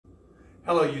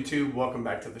Hello YouTube, welcome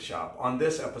back to the shop. On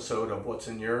this episode of What's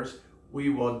in Yours, we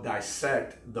will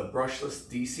dissect the brushless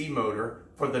DC motor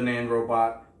for the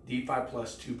Nanrobot D5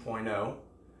 Plus 2.0,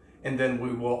 and then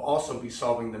we will also be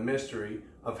solving the mystery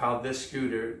of how this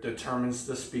scooter determines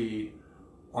the speed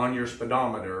on your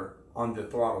speedometer on the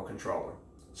throttle controller.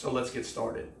 So let's get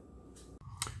started.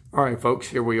 All right folks,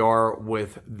 here we are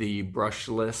with the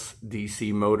brushless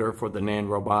DC motor for the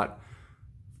Nanrobot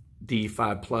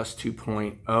D5 Plus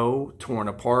 2.0 torn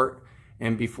apart.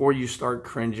 And before you start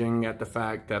cringing at the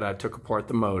fact that I took apart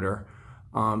the motor,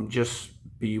 just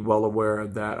be well aware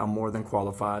that I'm more than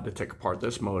qualified to take apart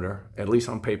this motor. At least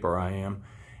on paper I am.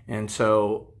 And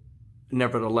so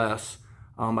nevertheless,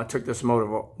 I took this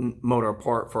motor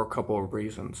apart for a couple of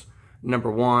reasons. Number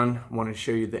one, I want to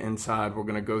show you the inside. We're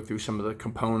going to go through some of the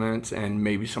components and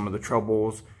maybe some of the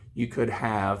troubles you could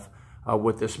have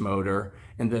with this motor.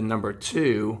 And then number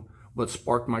two, what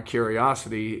sparked my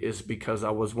curiosity is because I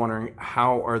was wondering,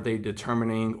 how are they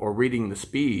determining or reading the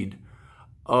speed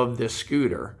of this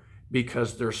scooter?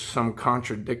 Because there's some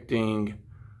contradicting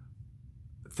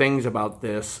things about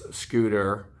this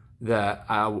scooter that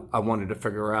I wanted to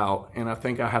figure out. And I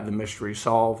think I have the mystery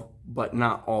solved, but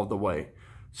not all the way.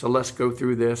 So let's go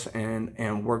through this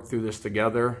and work through this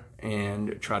together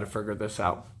and try to figure this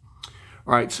out.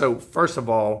 All right, so first of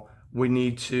all, we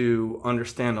need to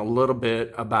understand a little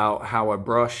bit about how a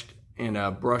brushed and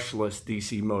a brushless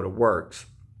DC motor works.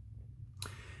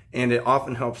 And it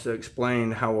often helps to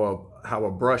explain how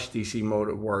a brushed DC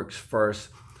motor works first,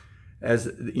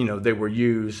 as you know, they were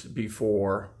used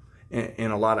before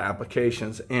in a lot of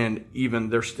applications, and even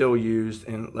they're still used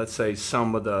in, let's say,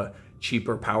 some of the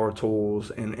cheaper power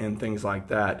tools and things like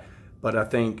that. But I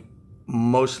think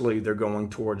mostly they're going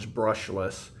towards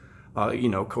brushless. You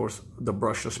know, of course, the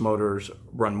brushless motors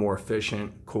run more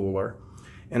efficient, cooler.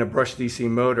 And a brushed DC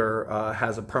motor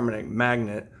has a permanent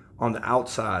magnet on the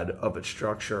outside of its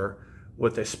structure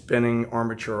with a spinning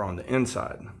armature on the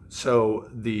inside. So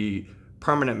the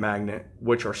permanent magnet,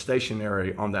 which are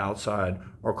stationary on the outside,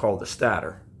 are called the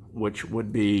stator, which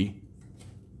would be,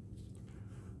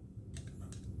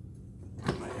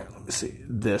 let me see,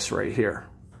 this right here.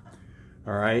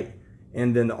 All right.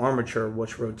 And then the armature,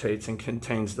 which rotates and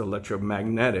contains the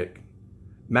electromagnetic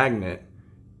magnet,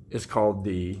 is called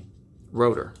the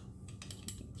rotor,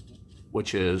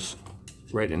 which is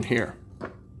right in here.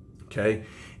 Okay.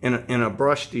 In a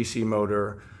brushed DC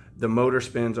motor, the motor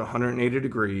spins 180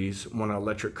 degrees when an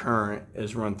electric current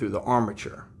is run through the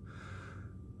armature.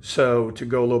 So to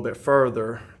go a little bit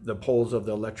further, the poles of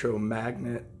the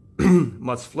electromagnet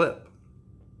must flip.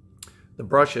 The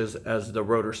brushes, as the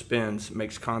rotor spins,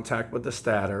 makes contact with the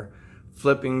stator,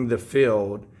 flipping the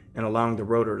field and allowing the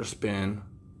rotor to spin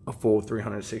a full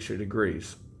 360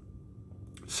 degrees.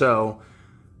 So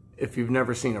if you've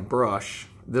never seen a brush,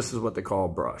 this is what they call a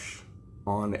brush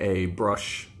on a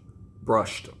brushed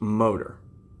motor.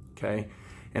 Okay,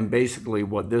 and basically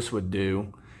what this would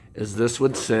do is this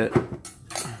would sit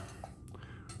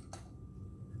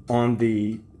on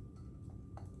the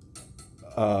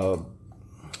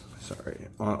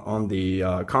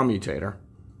commutator,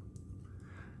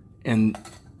 and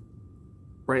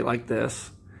right like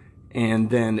this, and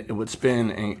then it would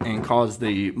spin and cause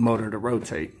the motor to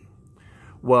rotate.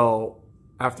 Well,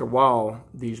 after a while,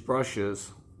 these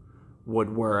brushes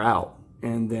would wear out,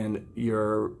 and then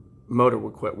your motor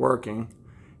would quit working.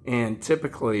 And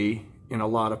typically, in a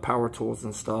lot of power tools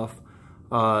and stuff,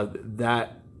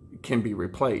 that can be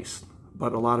replaced.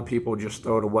 But a lot of people just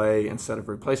throw it away instead of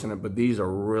replacing it. But these are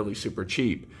really super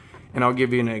cheap. And I'll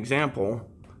give you an example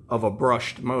of a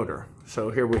brushed motor. So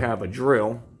here we have a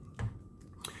drill,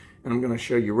 and I'm going to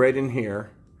show you right in here.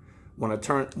 When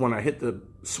I hit the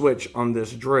switch on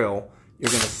this drill, you're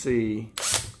going to see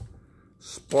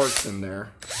sparks in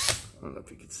there. I don't know if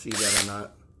you can see that or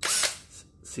not.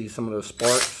 See some of those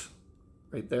sparks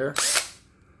right there?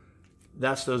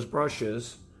 That's those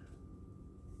brushes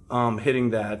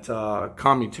hitting that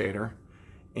commutator,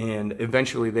 and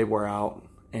eventually they wear out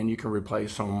and you can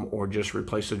replace them or just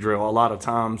replace the drill. A lot of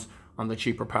times on the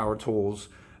cheaper power tools,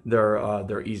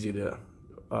 they're easy to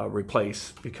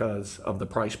replace because of the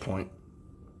price point.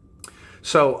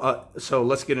 So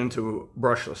let's get into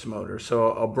brushless motors.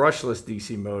 So a brushless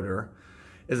DC motor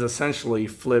is essentially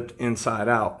flipped inside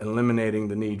out, eliminating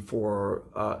the need for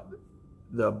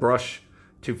the brush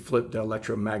to flip the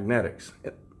electromagnetic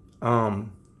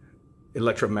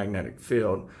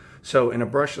field. So in a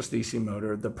brushless DC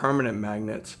motor, the permanent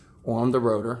magnets are on the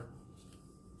rotor,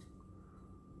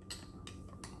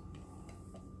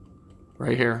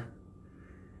 right here,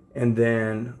 and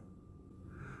then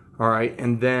All right,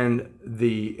 and then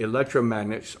the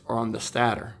electromagnets are on the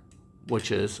stator.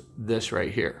 which is this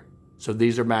right here. So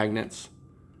these are magnets.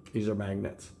 These are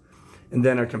magnets. And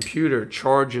then a computer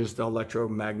charges the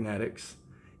electromagnetics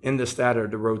in the stator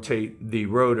to rotate the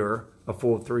rotor a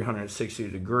full 360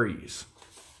 degrees.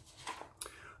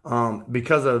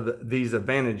 Because of these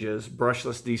advantages,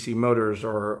 brushless DC motors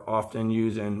are often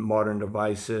used in modern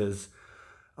devices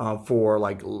for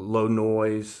like low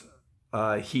noise,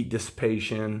 heat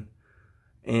dissipation,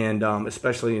 and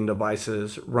especially in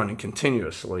devices running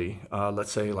continuously.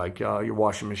 Let's say like your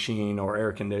washing machine or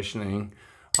air conditioning,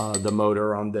 the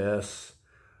motor on this.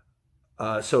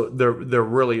 So they're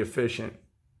really efficient.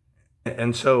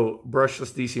 And so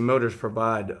brushless DC motors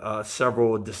provide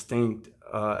several distinct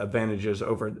advantages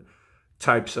over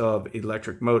types of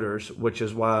electric motors, which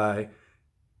is why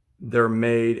they're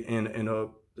made in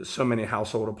so many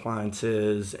household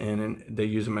appliances, and they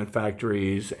use them in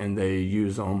factories, and they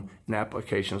use them in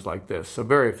applications like this. So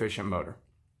very efficient motor.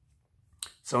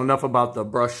 So enough about the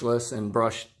brushless and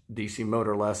brushed DC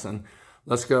motor lesson.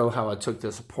 Let's go how I took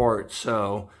this apart.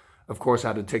 So of course I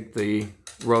had to take the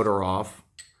rotor off,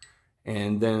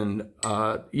 and then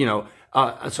so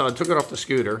I took it off the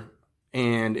scooter.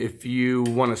 And if you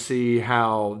want to see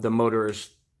how the motor is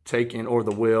taken, or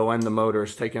the wheel and the motor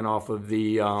is taken off of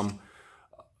the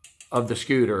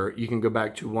scooter, you can go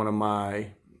back to one of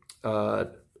my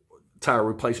tire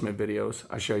replacement videos.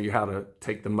 I show you how to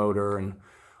take the motor and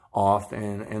off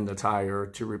and the tire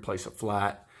to replace a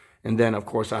flat. And then of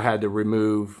course I had to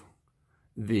remove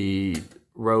the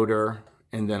rotor,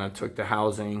 and then I took the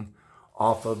housing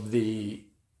off of the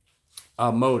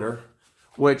motor,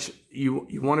 which you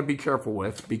want to be careful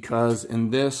with, because in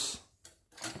this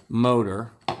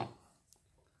motor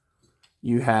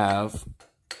you have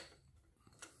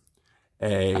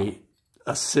a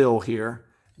sill here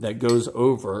that goes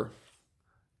over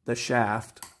the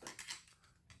shaft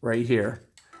right here,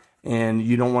 and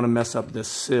you don't want to mess up this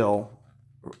sill,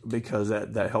 because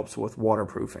that helps with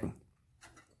waterproofing.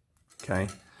 Okay,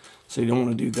 so you don't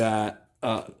want to do that.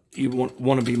 You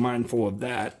want to be mindful of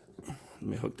that. Let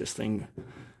me hook this thing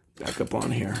back up on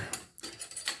here.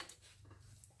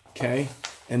 Okay,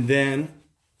 and then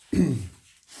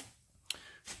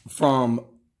from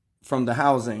the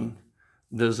housing,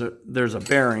 there's a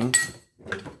bearing.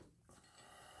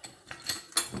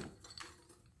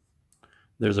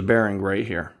 There's a bearing right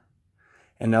here,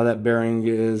 and now that bearing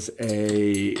is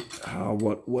a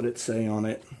what it say on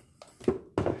it?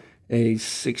 A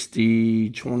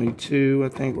 6022, I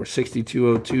think, or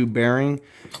 6202 bearing.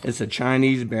 It's a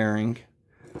Chinese bearing,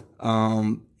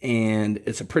 and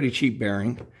it's a pretty cheap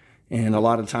bearing. And a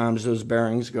lot of times those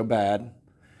bearings go bad.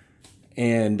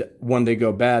 And when they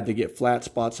go bad, they get flat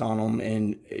spots on them,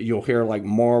 and you'll hear like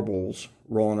marbles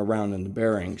rolling around in the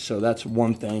bearing. So that's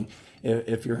one thing.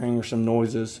 If you're hearing some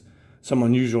noises, some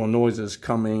unusual noises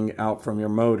coming out from your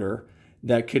motor,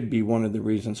 that could be one of the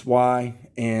reasons why.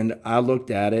 And I looked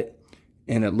at it,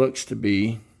 and it looks to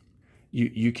be,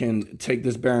 you can take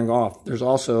this bearing off. There's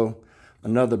also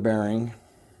another bearing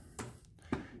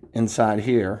inside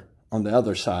here on the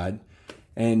other side,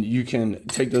 and you can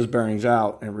take those bearings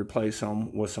out and replace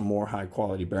them with some more high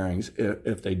quality bearings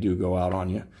if they do go out on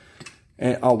you.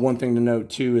 And one thing to note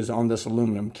too is on this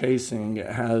aluminum casing, it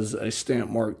has a stamp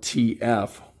mark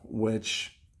TF,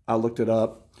 which I looked it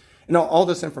up. And all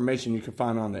this information you can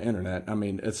find on the internet. I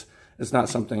mean, it's not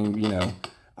something,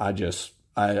 I just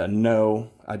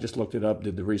looked it up,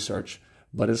 did the research,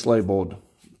 but it's labeled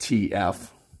TF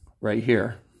right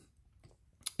here.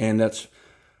 And that's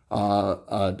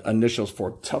initials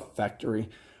for Tough Factory,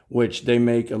 which they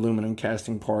make aluminum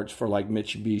casting parts for like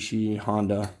Mitsubishi,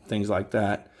 Honda, things like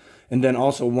that. And then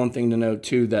also one thing to note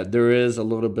too, that there is a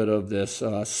little bit of this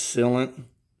sealant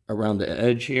around the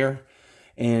edge here,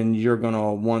 and you're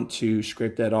gonna want to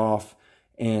scrape that off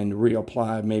and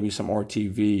reapply maybe some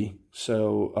RTV,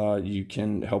 so you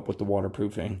can help with the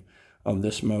waterproofing of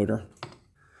this motor.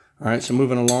 All right, so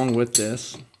moving along with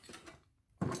this.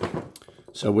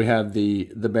 So we have the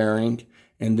bearing,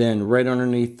 and then right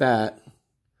underneath that,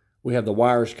 we have the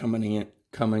wires coming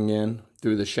in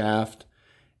through the shaft,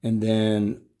 and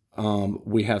then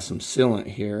we have some sealant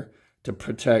here to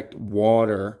protect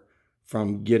water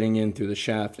from getting in through the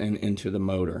shaft and into the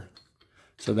motor.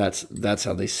 So that's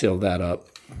how they seal that up.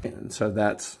 And so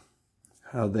that's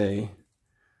how they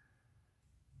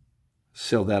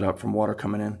seal that up from water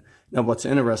coming in. Now what's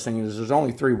interesting is there's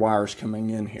only 3 wires coming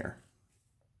in here.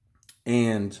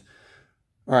 And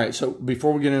all right, so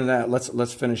before we get into that,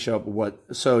 let's finish up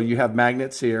so you have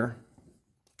magnets here,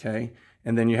 okay?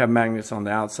 And then you have magnets on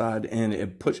the outside, and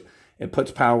it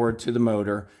puts power to the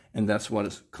motor, and that's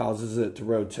what causes it to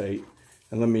rotate.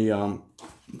 And let me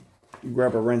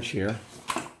grab a wrench here.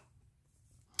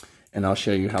 and I'll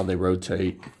show you how they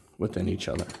rotate within each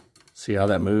other. See how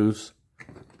that moves?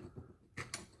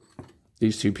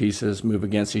 These two pieces move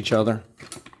against each other.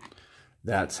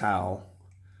 That's how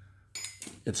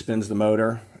it spins the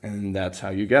motor, and that's how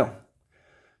you go.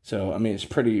 So, I mean, it's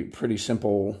pretty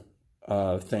simple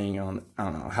thing on, I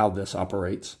don't know, how this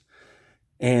operates.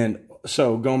 And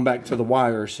so going back to the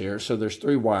wires here, so there's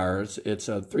 3 wires. It's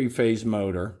a 3-phase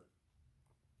motor.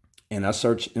 And I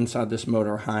searched inside this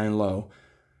motor high and low.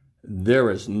 There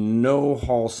is no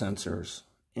Hall sensors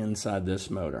inside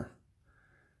this motor.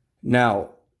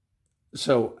 Now,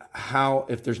 so how,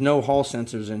 if there's no Hall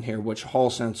sensors in here, which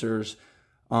Hall sensors,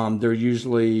 they're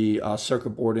usually a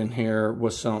circuit board in here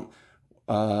with some,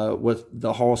 with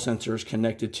the Hall sensors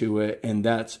connected to it, and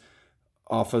that's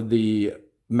off of the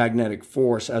magnetic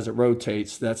force as it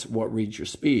rotates. That's what reads your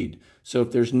speed. So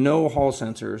if there's no Hall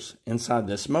sensors inside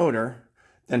this motor,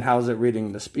 then how's it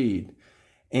reading the speed?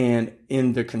 And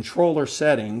in the controller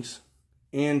settings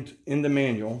and in the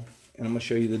manual, and I'm going to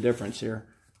show you the difference here.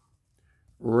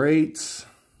 Rates,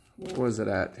 what was it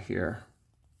at here?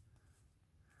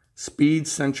 Speed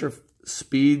sensor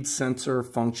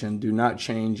function, do not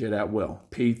change it at will,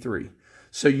 P3.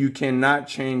 So you cannot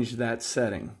change that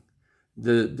setting.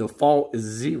 The default is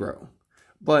 0.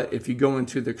 But if you go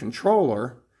into the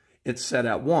controller, it's set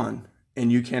at 1,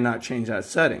 and you cannot change that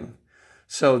setting.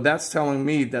 So that's telling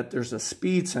me that there's a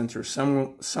speed sensor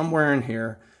somewhere in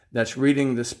here that's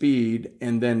reading the speed,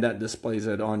 and then that displays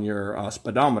it on your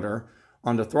speedometer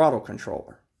on the throttle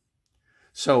controller.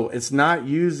 So it's not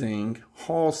using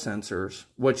Hall sensors,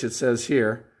 which it says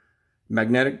here,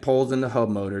 magnetic poles in the hub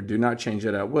motor, do not change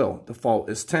it at will. Default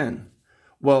is 10.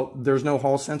 Well, there's no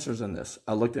Hall sensors in this.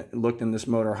 I looked in this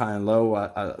motor high and low.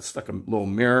 I stuck a little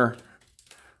mirror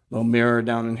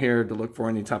down in here to look for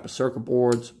any type of circuit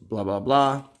boards, blah, blah,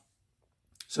 blah.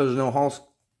 So there's no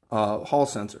Hall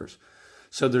sensors.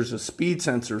 So there's a speed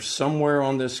sensor somewhere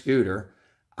on this scooter.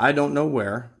 I don't know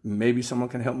where. Maybe someone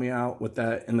can help me out with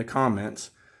that in the comments.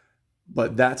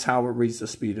 But that's how it reads the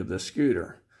speed of this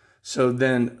scooter. So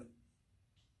that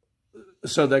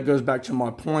goes back to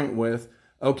my point with,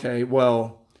 okay,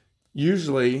 well,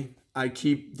 usually I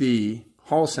keep the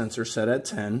Hall sensor set at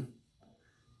 10.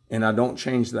 And I don't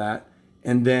change that.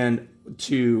 And then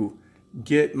to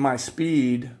get my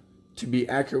speed to be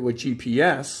accurate with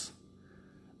GPS,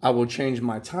 I will change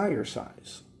my tire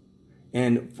size.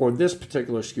 And for this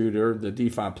particular scooter, the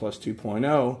D5 Plus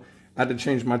 2.0, I had to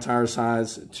change my tire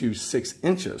size to 6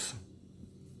 inches.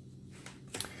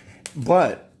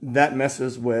 But that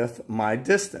messes with my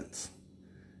distance.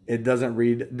 It doesn't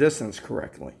read distance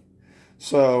correctly.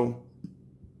 So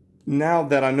now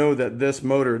that I know that this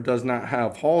motor does not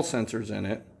have Hall sensors in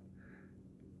it,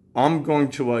 I'm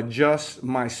going to adjust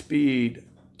my speed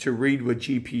to read with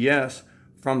GPS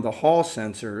from the Hall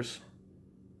sensors,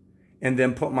 and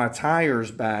then put my tires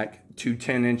back to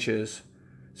 10 inches.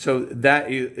 So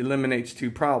that eliminates 2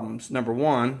 problems. Number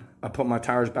 1, I put my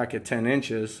tires back at 10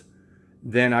 inches,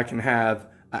 then I can have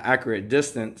an accurate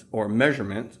distance or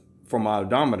measurement for my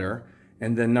odometer.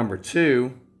 And then number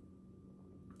 2,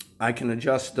 I can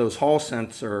adjust those Hall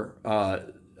sensor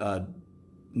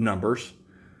numbers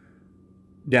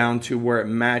down to where it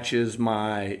matches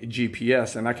my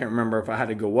GPS. And I can't remember if I had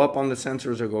to go up on the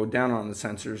sensors or go down on the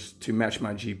sensors to match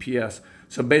my GPS.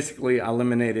 So basically, I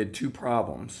eliminated 2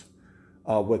 problems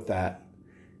with that.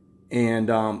 And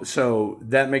so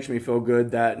that makes me feel good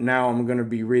that now I'm going to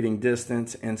be reading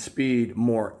distance and speed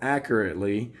more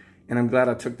accurately. And I'm glad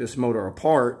I took this motor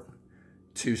apart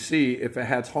to see if it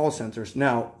has Hall sensors.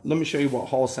 Now, let me show you what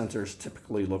Hall sensors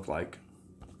typically look like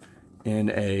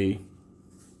in a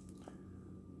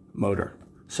motor.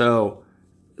 So,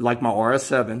 like my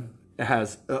RS7, it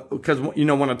has, because, you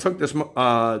know, when I took this,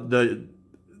 the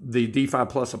D5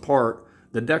 Plus apart,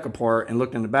 the deck apart, and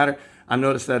looked in the battery, I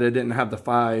noticed that it didn't have the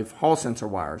 5 Hall sensor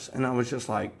wires. And I was just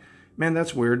like, man,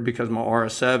 that's weird, because my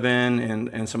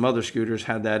RS7 and some other scooters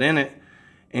had that in it.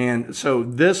 And so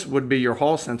this would be your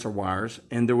Hall sensor wires,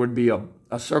 and there would be a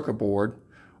circuit board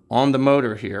on the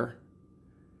motor here,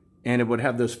 and it would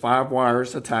have those 5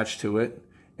 wires attached to it,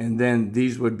 and then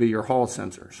these would be your Hall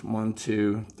sensors, 1,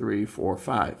 2, 3, 4,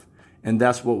 5, and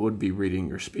that's what would be reading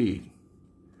your speed.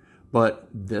 But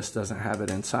this doesn't have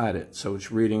it inside it, so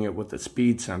it's reading it with the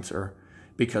speed sensor,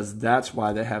 because that's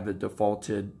why they have it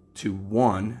defaulted to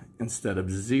 1 instead of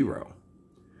 0.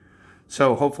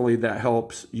 So hopefully that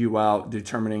helps you out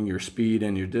determining your speed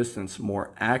and your distance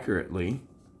more accurately.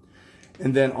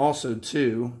 And then also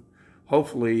too,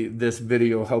 hopefully this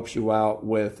video helps you out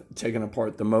with taking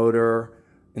apart the motor,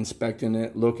 inspecting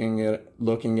it, looking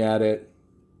at it,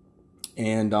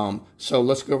 And so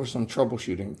let's go over some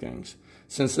troubleshooting things.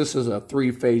 Since this is a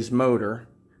 3-phase motor,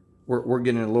 we're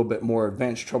getting a little bit more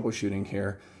advanced troubleshooting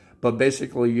here. But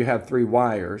basically you have 3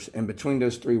 wires, and between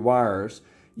those 3 wires,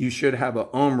 you should have an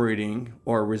ohm reading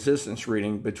or a resistance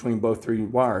reading between both 3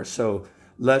 wires. So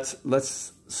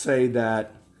let's say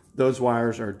that those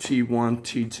wires are T1,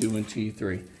 T2, and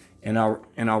T3. And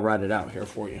I'll write it out here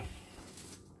for you.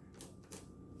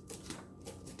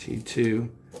 T2,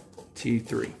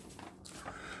 T3.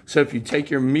 So if you take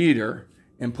your meter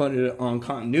and put it on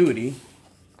continuity,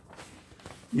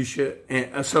 you should.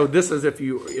 And so this is if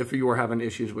you were having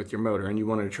issues with your motor and you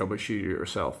wanted to troubleshoot it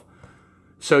yourself.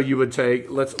 So you would take,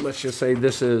 let's just say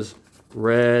this is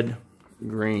red,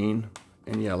 green,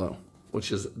 and yellow,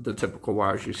 which is the typical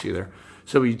wires you see there.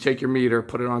 So you take your meter,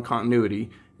 put it on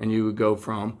continuity, and you would go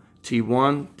from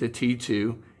T1 to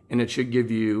T2, and it should give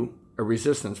you a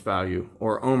resistance value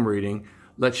or ohm reading.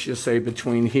 Let's just say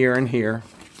between here and here,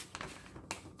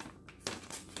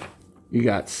 you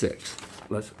got 6.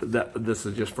 This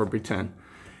is just for pretend.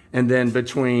 And then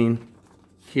between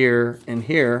here and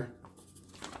here,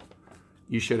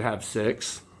 you should have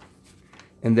 6.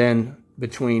 And then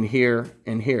between here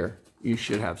and here, you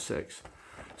should have 6.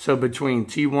 So between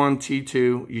T1,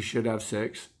 T2, you should have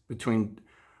 6. Between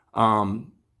T1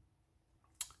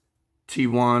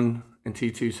 and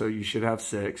T2, so you should have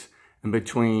 6. And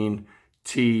between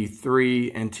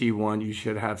T3 and T1, you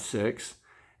should have 6.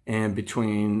 And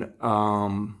between,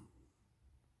 I'm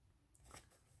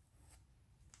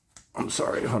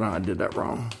sorry, hold on, I did that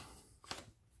wrong.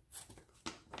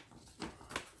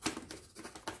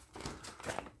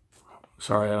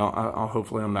 Sorry,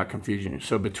 hopefully I'm not confusing you.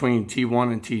 So between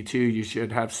T1 and T2, you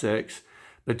should have 6.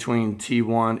 Between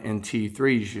T1 and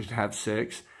T3, you should have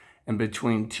 6. And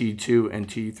between T2 and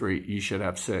T3, you should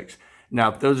have 6.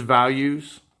 Now, if those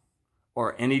values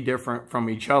are any different from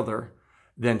each other,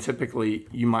 then typically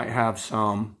you might have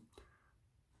some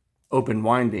open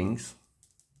windings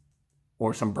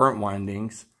or some burnt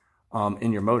windings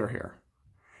in your motor here.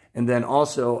 And then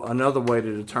also another way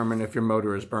to determine if your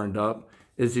motor is burned up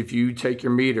is if you take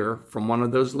your meter from one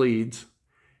of those leads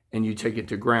and you take it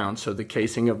to ground, so the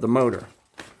casing of the motor.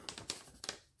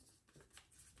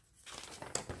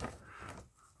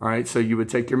 All right, so you would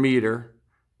take your meter,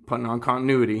 put it on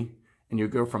continuity, and you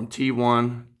go from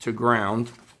T1 to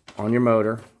ground on your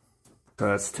motor. So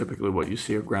that's typically what you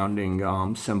see, a grounding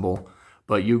symbol.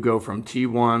 But you go from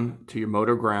T1 to your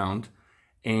motor ground,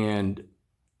 and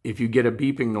if you get a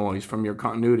beeping noise from your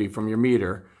continuity, from your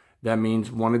meter, that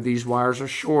means one of these wires are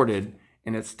shorted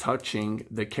and it's touching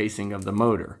the casing of the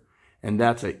motor. And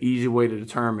that's an easy way to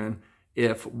determine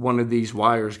if one of these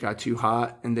wires got too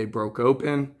hot and they broke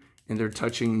open and they're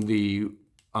touching the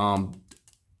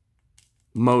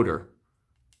motor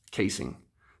casing.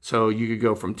 So you could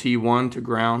go from T1 to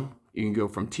ground, you can go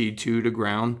from T2 to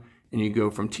ground, and you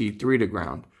go from T3 to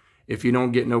ground. If you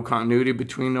don't get no continuity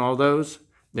between all those,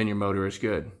 then your motor is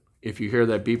good. If you hear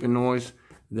that beeping noise,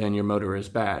 then your motor is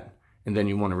bad, and then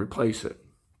you want to replace it.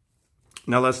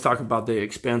 Now let's talk about the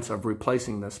expense of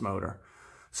replacing this motor.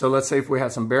 So let's say if we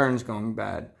have some bearings going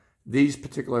bad, these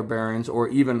particular bearings, or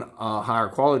even higher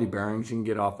quality bearings, you can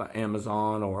get off of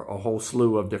Amazon or a whole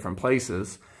slew of different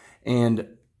places, and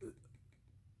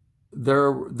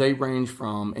they range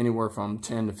from anywhere from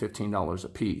 $10 to $15 a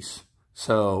piece.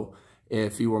 So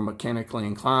if you were mechanically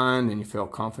inclined and you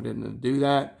felt confident to do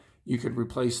that, you could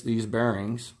replace these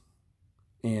bearings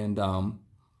and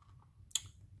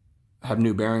have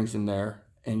new bearings in there,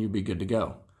 and you'd be good to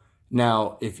go.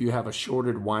 Now, if you have a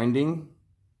shorted winding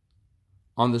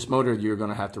on this motor, you're going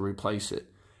to have to replace it.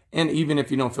 And even if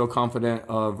you don't feel confident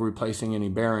of replacing any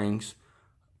bearings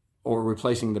or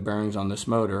replacing the bearings on this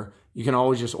motor, you can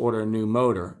always just order a new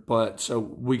motor. But so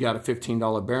we got a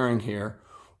 $15 bearing here,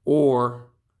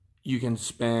 or you can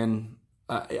spend,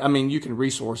 you can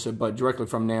resource it, but directly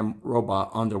from Nanrobot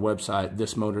on their website,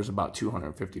 this motor is about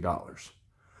 $250.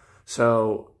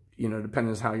 So, you know,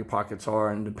 depends how your pockets are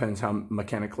and depends how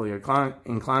mechanically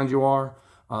inclined you are,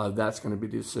 that's going to be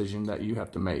the decision that you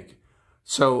have to make.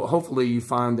 So hopefully you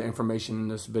find the information in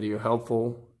this video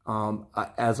helpful.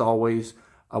 As always,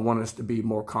 I want us to be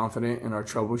more confident in our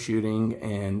troubleshooting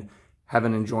and have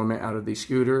an enjoyment out of these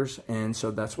scooters, and so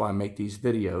that's why I make these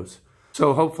videos.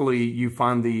 So hopefully you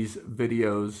find these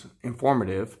videos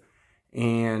informative,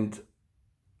 and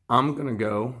I'm going to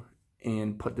go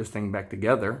and put this thing back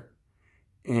together.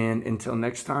 And until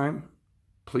next time,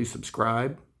 please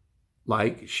subscribe,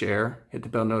 like, share, hit the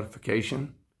bell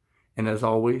notification, and as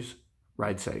always,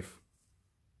 ride safe.